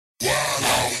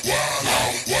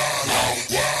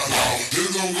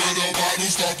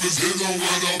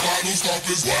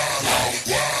In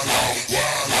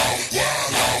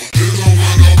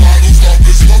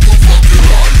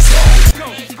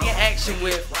action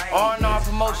with R&R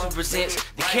Promotion presents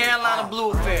the Carolina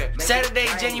Blue Affair, Saturday,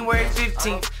 January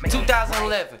 15th,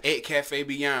 2011. At Cafe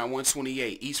Beyond,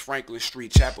 128 East Franklin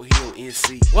Street, Chapel Hill,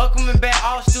 NC. Welcoming back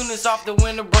all students off the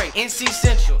winter break. NC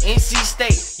Central, NC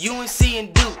State, UNC,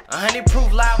 and Duke. 100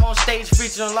 Proof live on stage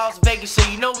featuring Las Vegas, so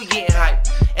you know we getting hype.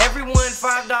 Everyone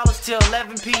 $5 till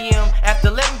 11 p.m. After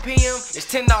 11 p.m. it's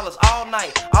 $10 all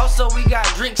night. Also, we got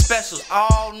drink specials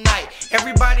all night.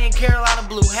 Everybody in Carolina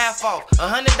Blue, half off.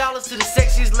 $100 to the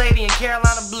sexiest lady in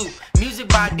Carolina Blue. Music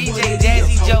by DJ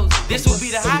Jazzy Josie. This will be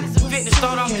the hottest event to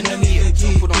start off the new year.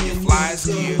 Put on your flyers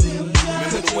gear.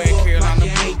 Remember to wear Carolina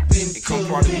Blue. It come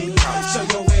part of the college. Show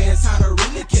your ass how to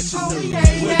really catch a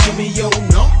nerve. Well, give me your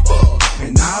number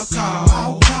and I'll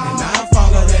call.